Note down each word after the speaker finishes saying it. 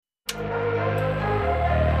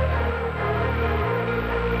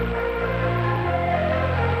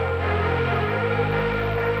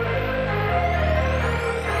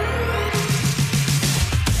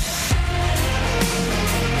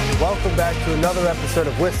another episode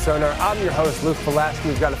of With Sonar. I'm your host, Luke Pulaski.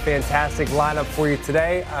 We've got a fantastic lineup for you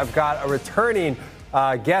today. I've got a returning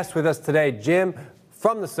guest with us today, Jim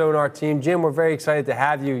from the Sonar team. Jim, we're very excited to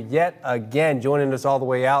have you yet again, joining us all the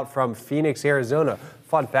way out from Phoenix, Arizona.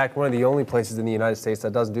 Fun fact, one of the only places in the United States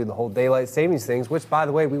that doesn't do the whole daylight savings things, which, by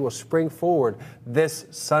the way, we will spring forward this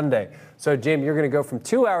Sunday. So, Jim, you're going to go from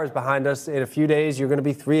 2 hours behind us. In a few days, you're going to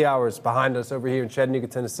be 3 hours behind us over here in Chattanooga,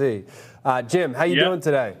 Tennessee. Jim, how you doing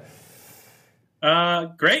today?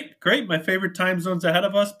 Great. My favorite time zone's ahead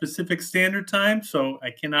of us, Pacific Standard Time, so I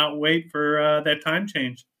cannot wait for that time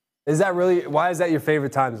change. Is that really, why is that your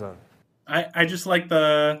favorite time zone? I just like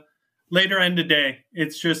the later end of day.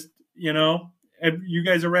 It's just, you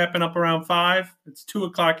guys are wrapping up around 5. It's 2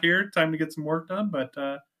 o'clock here, time to get some work done, but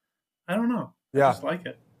I don't know. Yeah. I just like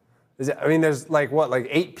it. There's like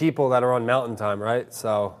 8 people that are on Mountain Time, right?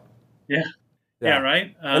 So. Yeah,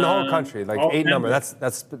 right. In the whole country, like 8 number.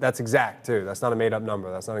 That's exact too. That's not a made up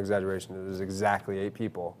number. That's not an exaggeration. There's exactly 8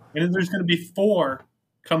 people. And there's going to be 4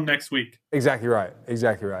 come next week. Exactly right.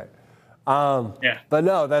 Yeah. But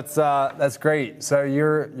no, that's great. So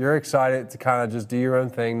you're excited to kind of just do your own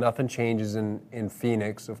thing. Nothing changes in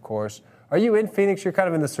Phoenix, of course. Are you in Phoenix? You're kind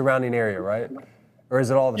of in the surrounding area, right? Or is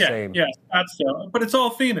it all the same? Yeah, but it's all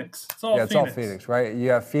Phoenix. It's all Phoenix, right? You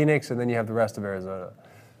have Phoenix, and then you have the rest of Arizona.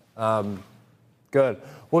 Good.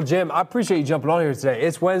 Well, Jim, I appreciate you jumping on here today.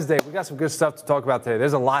 It's Wednesday. We got some good stuff to talk about today.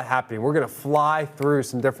 There's a lot happening. We're going to fly through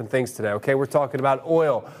some different things today, okay? We're talking about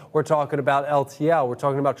oil. We're talking about LTL. We're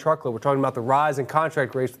talking about truckload. We're talking about the rise in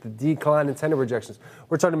contract rates with the decline in tender rejections.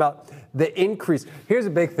 We're talking about the increase. Here's a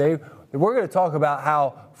big thing. We're going to talk about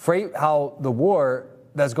how the war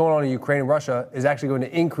that's going on in Ukraine and Russia is actually going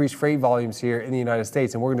to increase freight volumes here in the United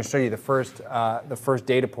States, and we're going to show you the first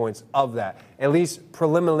data points of that, at least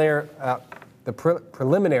preliminary. The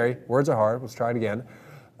preliminary, words are hard, let's try it again,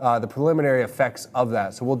 the preliminary effects of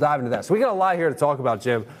that. So we'll dive into that. So we got a lot here to talk about,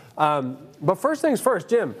 Jim. But first things first,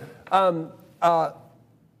 Jim, the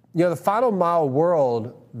final mile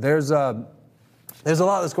world, there's a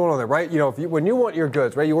lot that's going on there, right? When you want your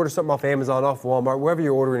goods, right, you order something off Amazon, off Walmart, wherever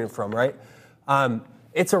you're ordering it from, right?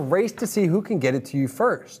 It's a race to see who can get it to you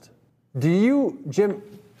first. Do you, Jim,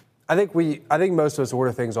 I think most of us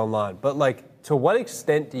order things online, but to what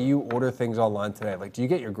extent do you order things online today? Do you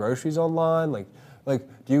get your groceries online? Do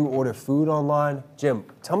you order food online? Jim,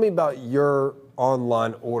 tell me about your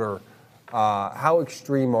online order. How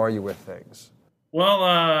extreme are you with things?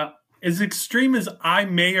 Well, as extreme as I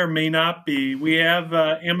may or may not be, we have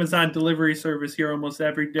Amazon delivery service here almost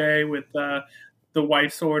every day with the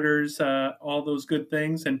wife's orders, all those good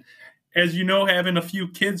things. And as you know, having a few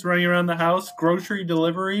kids running around the house, grocery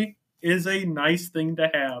delivery is a nice thing to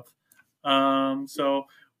have. So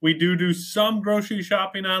we do some grocery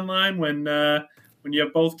shopping online when you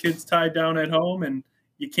have both kids tied down at home and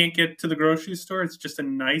you can't get to the grocery store. It's just a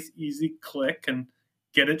nice, easy click and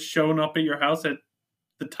get it shown up at your house at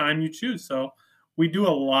the time you choose. So we do a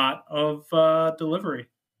lot of delivery.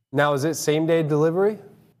 Now, is it same-day delivery?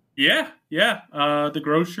 Yeah. The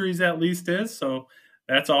groceries at least is, so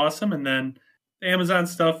that's awesome. And then the Amazon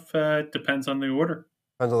stuff depends on the order.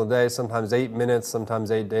 Depends on the day, sometimes 8 minutes,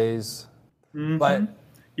 sometimes 8 days. Mm-hmm.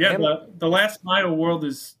 But the last mile world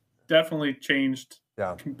has definitely changed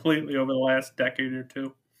completely over the last decade or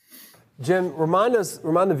two. Jim, remind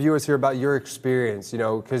the viewers here about your experience,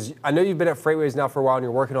 because I know you've been at Freightways now for a while and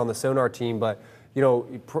you're working on the Sonar team, but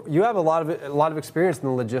you have a lot of experience in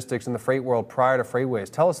the logistics in the freight world prior to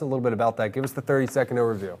Freightways. Tell us a little bit about that. Give us the 30-second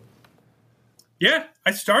overview. Yeah,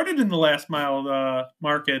 I started in the last mile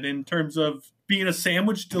market in terms of being a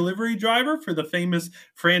sandwich delivery driver for the famous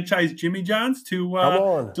franchise Jimmy John's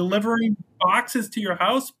to delivering boxes to your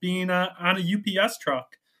house, being on a UPS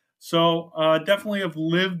truck. So definitely have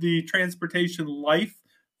lived the transportation life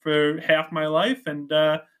for half my life and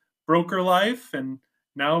broker life and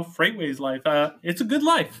now Freightways life. It's a good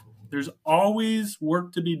life. There's always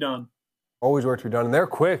work to be done. Always work to be done, and they're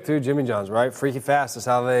quick too. Jimmy John's, right? Freaky fast is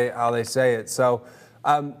how they say it. So,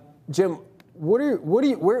 Jim, where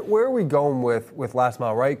are we going with last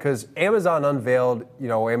mile, right? Because Amazon unveiled,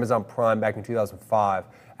 Amazon Prime back in 2005,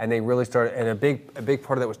 and they really started. And a big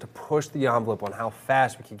part of that was to push the envelope on how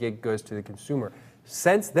fast we could get goods to the consumer.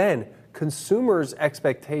 Since then, consumers'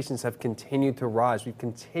 expectations have continued to rise. We've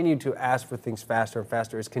continued to ask for things faster and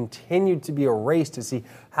faster. It's continued to be a race to see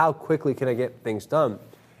how quickly can I get things done,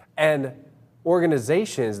 and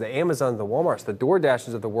organizations, the Amazons, the Walmarts, the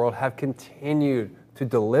DoorDashes of the world have continued to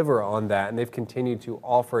deliver on that, and they've continued to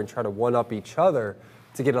offer and try to one-up each other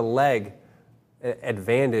to get a leg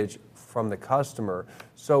advantage from the customer.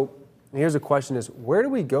 So here's the question is, where do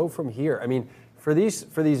we go from here? I mean, for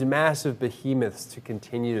these massive behemoths to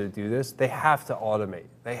continue to do this, they have to automate.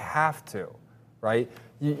 They have to, right?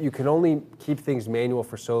 You can only keep things manual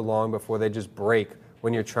for so long before they just break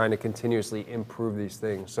when you're trying to continuously improve these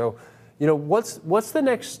things. So, what's the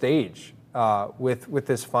next stage with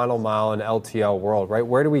this final mile in LTL world, right?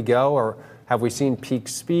 Where do we go, or have we seen peak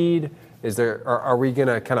speed? Are we going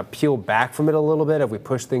to kind of peel back from it a little bit? Have we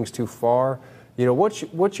pushed things too far?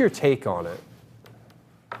 What's your take on it?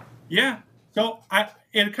 Yeah. So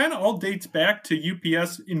it kind of all dates back to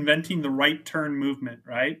UPS inventing the right turn movement,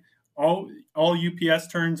 right? All UPS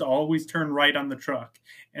turns always turn right on the truck.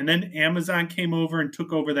 And then Amazon came over and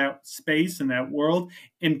took over that space and that world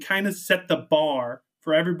and kind of set the bar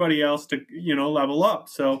for everybody else to, level up.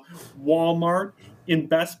 So Walmart and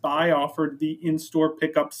Best Buy offered the in-store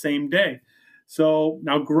pickup same day. So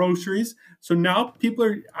now groceries. So now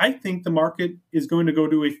I think the market is going to go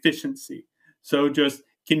to efficiency. So just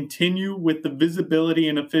continue with the visibility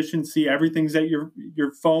and efficiency. Everything's at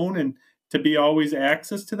your phone and to be always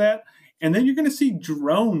access to that. And then you're going to see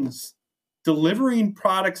drones delivering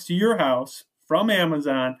products to your house from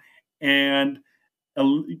Amazon and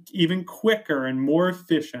even quicker and more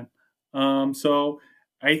efficient. So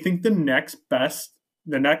I think the next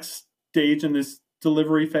stage in this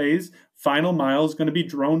delivery phase, final mile, is going to be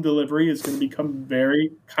drone delivery. Is going to become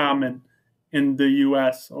very common in the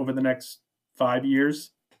U.S. over the next 5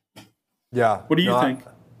 years. Yeah. What do you think?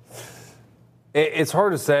 It's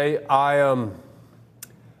hard to say. I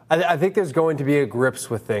think there's going to be a grips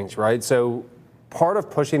with things, right? So part of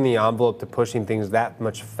pushing the envelope to pushing things that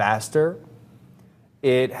much faster,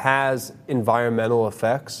 it has environmental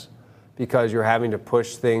effects because you're having to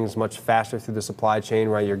push things much faster through the supply chain,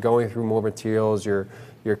 right? You're going through more materials. You're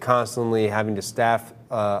constantly having to staff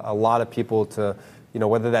a lot of people to,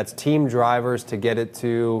 whether that's team drivers to get it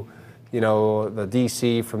to, the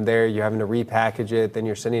DC. From there, you're having to repackage it. Then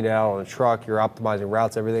you're sending it out on a truck. You're optimizing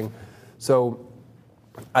routes, everything. So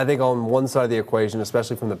I think on one side of the equation,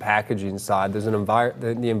 especially from the packaging side, there's the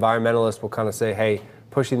environmentalist will kind of say, hey,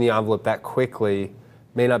 pushing the envelope that quickly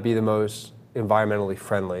may not be the most environmentally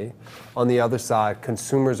friendly. On the other side,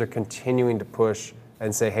 consumers are continuing to push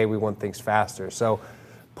and say, hey, we want things faster. So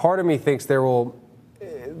part of me thinks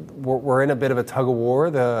we're in a bit of a tug of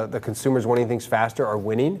war. The consumers wanting things faster are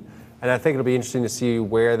winning. And I think it'll be interesting to see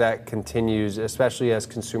where that continues, especially as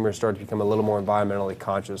consumers start to become a little more environmentally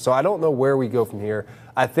conscious. So I don't know where we go from here.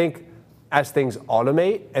 I think as things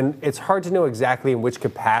automate, and it's hard to know exactly in which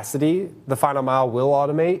capacity the final mile will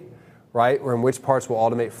automate, right? Or in which parts will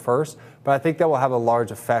automate first. But I think that will have a large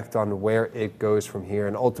effect on where it goes from here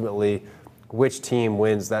and ultimately which team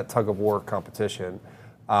wins that tug of war competition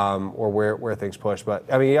or where things push.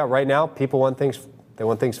 But I mean, yeah, right now people want things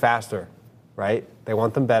faster. Right? They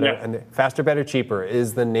want them better, yeah. And faster, better, cheaper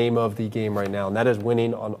is the name of the game right now, and that is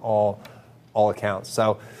winning on all accounts.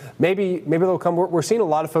 So maybe they'll come. We're seeing a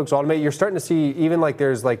lot of folks automate. You're starting to see even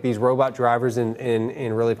there's these robot drivers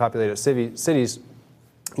in really populated cities.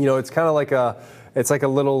 It's kind of like a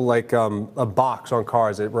little a box on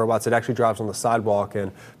cars. Robots. It actually drives on the sidewalk,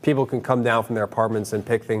 and people can come down from their apartments and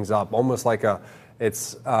pick things up, almost like a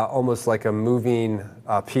moving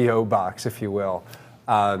PO box, if you will.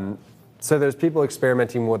 So there's people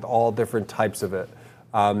experimenting with all different types of it.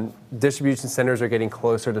 Distribution centers are getting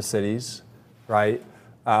closer to cities, right?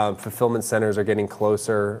 Fulfillment centers are getting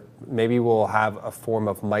closer. Maybe we'll have a form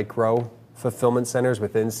of micro fulfillment centers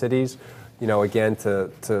within cities, again,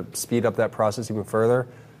 to speed up that process even further.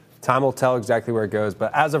 Time will tell exactly where it goes.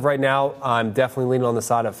 But as of right now, I'm definitely leaning on the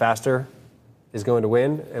side of faster is going to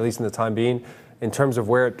win, at least in the time being. In terms of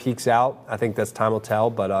where it peaks out, I think that's time will tell.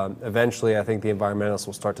 But eventually, I think the environmentalists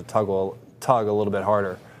will start to tug a little bit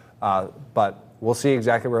harder. But we'll see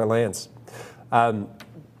exactly where it lands. On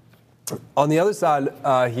the other side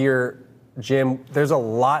here, Jim, there's a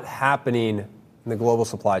lot happening in the global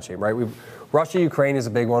supply chain, right? Russia-Ukraine is a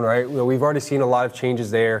big one, right? We've already seen a lot of changes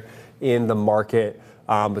there in the market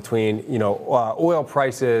between oil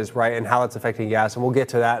prices, right, and how it's affecting gas, and we'll get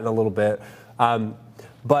to that in a little bit.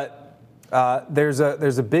 But there's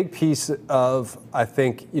a big piece of, I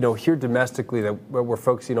think, here domestically that we're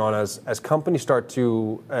focusing on as companies start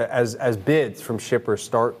to, as bids from shippers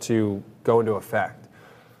start to go into effect.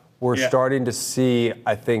 We're starting to see,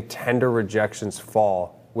 I think, tender rejections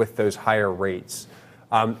fall with those higher rates.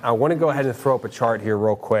 I want to go ahead and throw up a chart here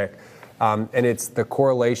real quick, and it's the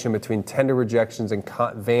correlation between tender rejections and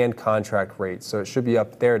van contract rates. So it should be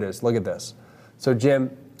up there. It is. Look at this. So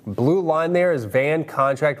Jim, blue line there is van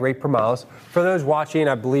contract rate per miles. For those watching,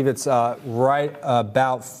 I believe it's right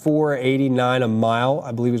about $4.89 a mile,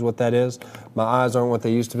 I believe is what that is. My eyes aren't what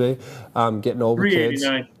they used to be. Getting old with kids.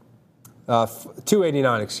 $3.89.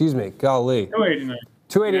 289, excuse me. Golly. 289.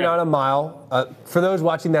 289 a mile. For those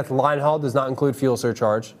watching, that's line haul, does not include fuel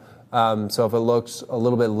surcharge. So if it looks a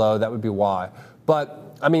little bit low, that would be why.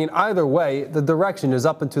 But, I mean, either way, the direction is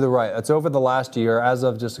up and to the right. It's over the last year as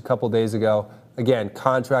of just a couple days ago. Again,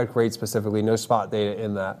 contract rate specifically, no spot data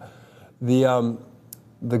in that.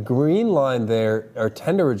 The green line there are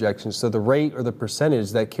tender rejections, so the rate or the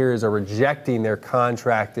percentage that carriers are rejecting their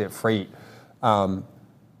contracted freight.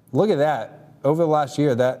 Look at that. Over the last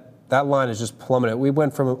year, that line has just plummeted. We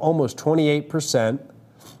went from almost 28%,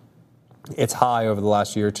 it's high over the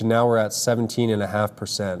last year, to now we're at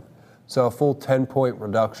 17.5%. So a full 10-point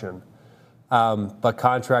reduction. But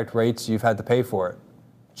contract rates, you've had to pay for it.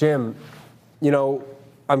 Jim,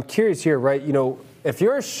 I'm curious here, right? If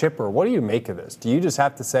you're a shipper, what do you make of this? Do you just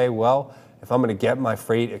have to say, well, if I'm going to get my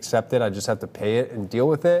freight accepted, I just have to pay it and deal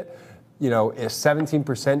with it? Is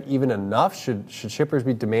 17% even enough? Should shippers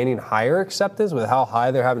be demanding higher acceptance with how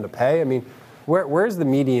high they're having to pay? I mean, where's the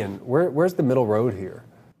median? Where's the middle road here?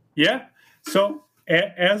 Yeah. So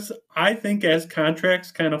as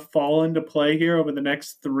contracts kind of fall into play here over the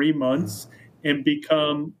next 3 months and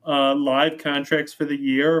become live contracts for the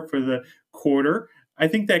year or for the quarter, I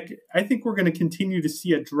think we're going to continue to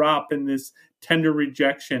see a drop in this tender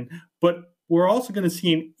rejection, but we're also going to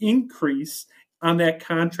see an increase on that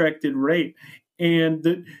contracted rate. And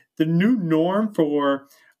the new norm for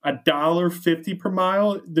 $1.50 per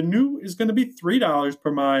mile, the new is going to be $3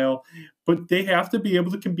 per mile, but they have to be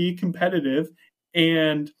able to be competitive,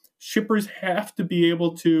 and shippers have to be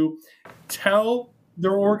able to tell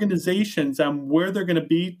their organizations on where they're going to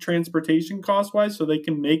be transportation cost-wise so they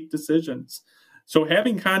can make decisions. So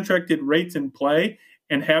having contracted rates in play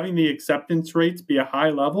and having the acceptance rates be a high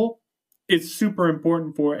level is super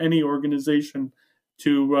important for any organization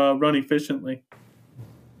to run efficiently.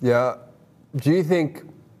 Yeah. Do you think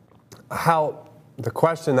the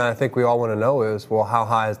question that I think we all want to know is, well, how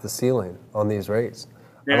high is the ceiling on these rates?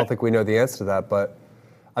 Yeah. I don't think we know the answer to that, but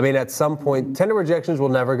I mean, at some point, tender rejections will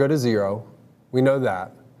never go to zero. We know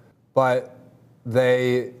that, but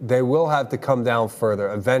they will have to come down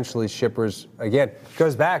further. Eventually, shippers, again,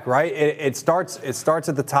 goes back, right? It starts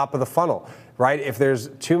at the top of the funnel, right? If there's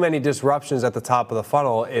too many disruptions at the top of the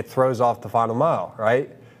funnel, it throws off the final mile, right?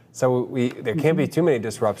 So there can't be too many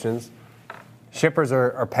disruptions. Shippers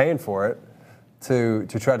are paying for it to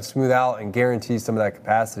try to smooth out and guarantee some of that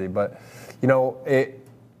capacity. But,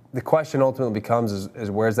 the question ultimately becomes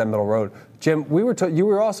is where's that middle road? Jim, you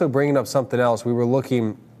were also bringing up something else. We were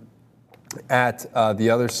looking at the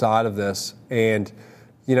other side of this, and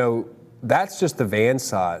that's just the van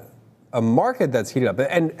side, a market that's heated up,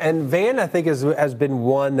 and van I think has been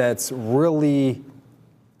one that's really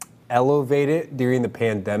elevated during the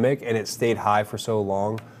pandemic, and it stayed high for so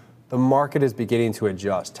long. The market is beginning to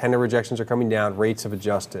adjust. Tender rejections are coming down. Rates have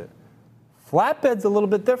adjusted. Flatbed's a little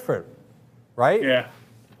bit different, right? Yeah,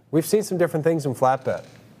 we've seen some different things in flatbed.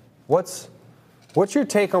 What's your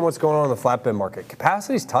take on what's going on in the flatbed market?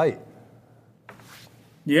 Capacity's tight.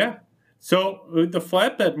 Yeah. So the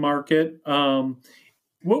flatbed market,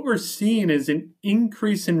 what we're seeing is an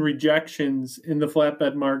increase in rejections in the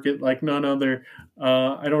flatbed market like none other.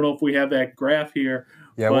 I don't know if we have that graph here.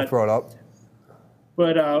 Yeah, we'll throw it up.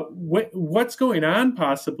 But what's going on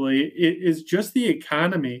possibly is just the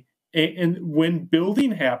economy. And when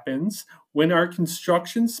building happens, when our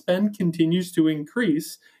construction spend continues to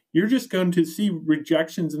increase, you're just going to see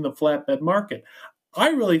rejections in the flatbed market. I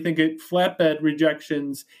really think flatbed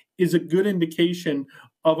rejections is a good indication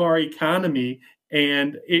of our economy,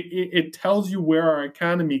 and it tells you where our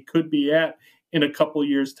economy could be at in a couple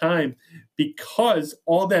years' time, because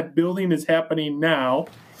all that building is happening now,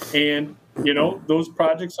 and those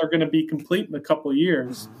projects are going to be complete in a couple of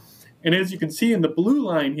years. And as you can see in the blue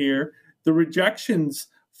line here, the rejections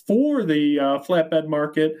for the flatbed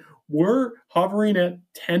market were hovering at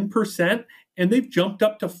 10%, and they've jumped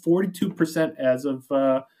up to 42% as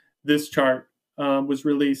of this chart was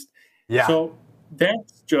released. Yeah. So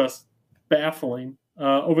that's just baffling.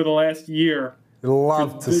 Over the last year,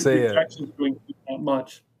 love to see it. Doing that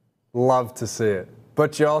much. Love to see it,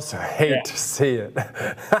 but you also hate to see it.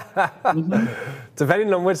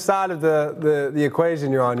 Depending on which side of the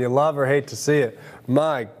equation you're on, you love or hate to see it.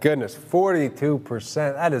 My goodness, 42%.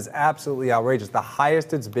 That is absolutely outrageous. The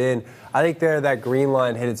highest it's been. I think that green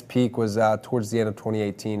line hit its peak was towards the end of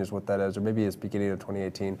 2018 is what that is, or maybe it's beginning of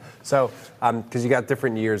 2018. So, because you got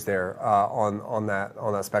different years there on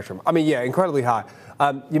that spectrum. I mean, yeah, incredibly high.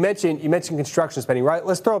 You mentioned construction spending, right?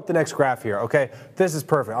 Let's throw up the next graph here, okay? This is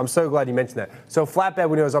perfect. I'm so glad you mentioned that. So flatbed,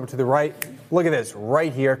 we know, is up to the right. Look at this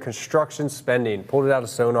right here, construction spending. Pulled it out of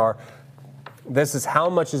Sonar. This is how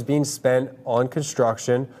much is being spent on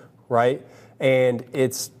construction, right? And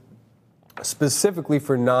it's specifically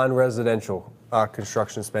for non-residential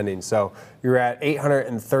construction spending. So you're at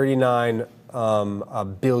 839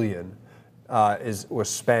 billion was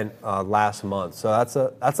spent last month. So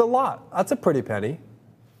that's a lot. That's a pretty penny.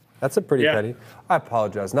 That's a pretty penny. I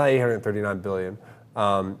apologize. Not 839 billion.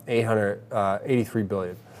 883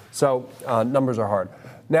 billion. So numbers are hard.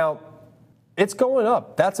 Now, it's going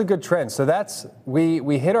up. That's a good trend. So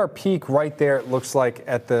we hit our peak right there. It looks like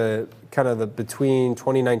at the kind of the between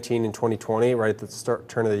 2019 and 2020, right at the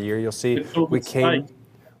turn of the year. You'll see we came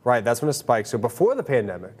right. That's when it spiked. So before the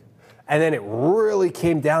pandemic, and then it really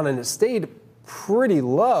came down and it stayed pretty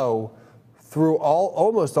low through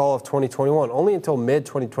almost all of 2021. Only until mid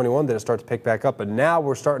 2021 did it start to pick back up. But now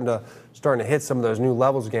we're starting to hit some of those new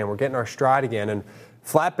levels again. We're getting our stride again. And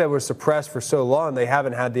flatbed was suppressed for so long, they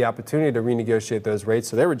haven't had the opportunity to renegotiate those rates.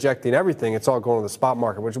 So they're rejecting everything. It's all going to the spot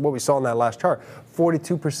market, which is what we saw in that last chart.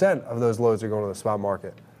 42% of those loads are going to the spot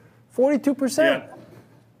market. 42%.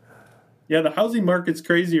 Yeah, the housing market's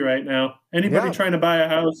crazy right now. Anybody trying to buy a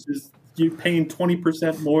house is paying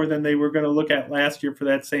 20% more than they were going to look at last year for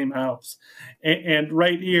that same house. And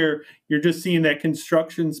right here, you're just seeing that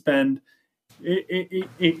construction spend.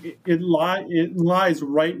 It lies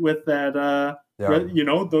right with that. The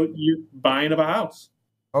buying of a house.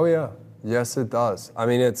 Oh yeah, yes it does. I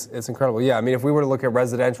mean, it's incredible. Yeah, I mean, if we were to look at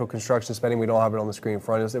residential construction spending, we don't have it on the screen in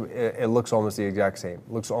front of us. It looks almost the exact same.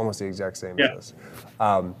 It looks almost the exact same as this.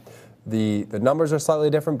 The numbers are slightly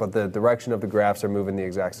different, but the direction of the graphs are moving the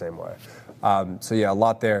exact same way. So yeah, a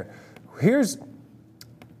lot there.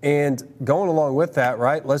 And going along with that,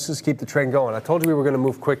 right, let's just keep the trend going. I told you we were going to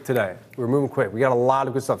move quick today. We're moving quick. We got a lot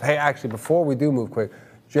of good stuff. Hey, actually, before we do move quick,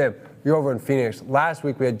 Jim, you're over in Phoenix. Last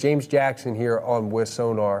week we had James Jackson here on with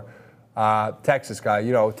Sonar, Texas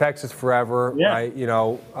guy. Texas forever, right?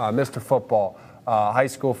 Mr. Football, high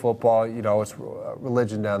school football. It's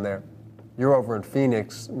religion down there. You're over in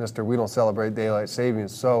Phoenix, Mr. We don't celebrate daylight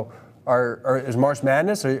savings. So, is March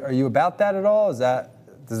Madness? Are you about that at all? Does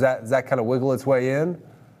that kind of wiggle its way in?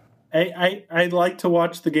 I like to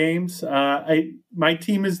watch the games. My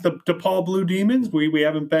team is the DePaul Blue Demons. We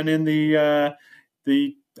haven't been in the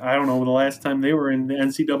I don't know the last time they were in the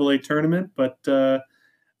NCAA tournament, but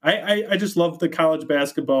I just love the college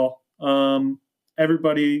basketball.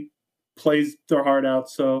 Everybody plays their heart out.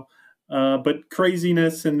 So, but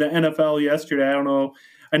craziness in the NFL yesterday. I don't know.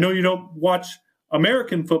 I know you don't watch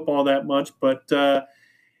American football that much, but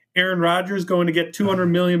Aaron Rodgers going to get $200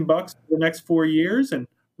 million for the next 4 years, and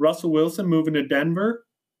Russell Wilson moving to Denver.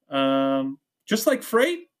 Just like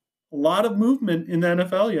freight, a lot of movement in the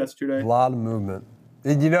NFL yesterday. A lot of movement.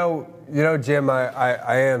 You know, Jim,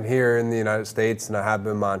 I am here in the United States, and I have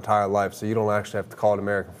been my entire life, so you don't actually have to call it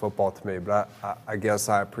American football to me, but I guess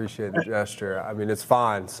I appreciate the gesture. I mean, it's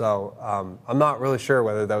fine. So I'm not really sure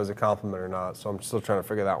whether that was a compliment or not, so I'm still trying to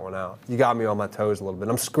figure that one out. You got me on my toes a little bit.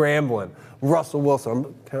 I'm scrambling. Russell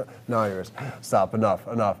Wilson. No, yours. Stop. Enough.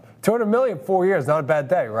 $200 million, 4 years, not a bad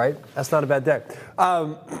day, right? That's not a bad day.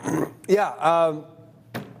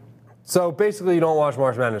 So basically, you don't watch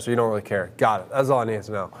March Madness, so you don't really care. Got it. That's all I need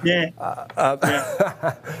to know. Yeah.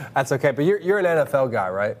 That's okay. But you're an NFL guy,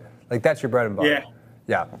 right? Like that's your bread and butter.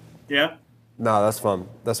 Yeah. No, that's fun.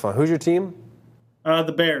 Who's your team?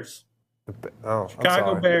 The Bears.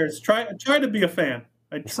 Chicago Bears. Try to be a fan.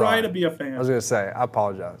 I try to be a fan. I was gonna say, I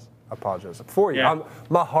apologize for you. Yeah.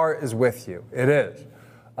 My heart is with you. It is.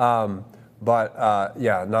 But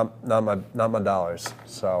not my dollars.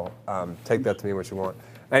 So take that to me what you want.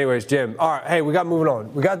 Anyways, Jim. All right, hey, we got moving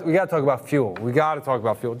on. We got to talk about fuel.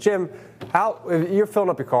 Jim, if you're filling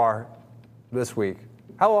up your car this week,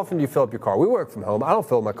 how often do you fill up your car? We work from home. I don't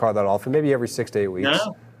fill up my car that often. Maybe every 6 to 8 weeks.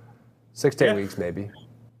 No. 6 to 8 weeks, maybe.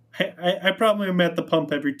 I probably am at the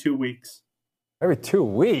pump every 2 weeks. Every 2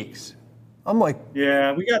 weeks? I'm like,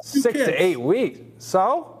 yeah, we got 6 to 8 weeks.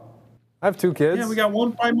 So I have 2 kids. Yeah, we got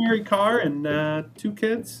 1 primary car and 2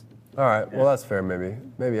 kids. All right, well that's fair.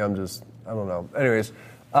 Maybe I'm just I don't know. Anyways.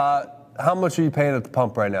 How much are you paying at the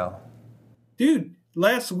pump right now? Dude,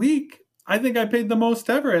 last week, I think I paid the most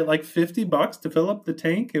ever at like $50 to fill up the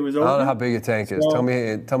tank. It was over. I don't know how big a tank is. Tell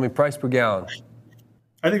me price per gallon.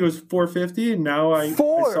 I think it was $4.50, and now I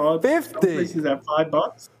saw places at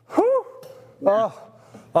 $5. Whew. Oh,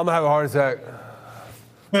 I'm gonna have a heart attack.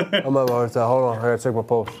 Hold on, I gotta check my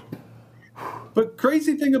pulse. But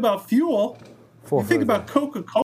crazy thing about fuel, you think about Coca-Cola.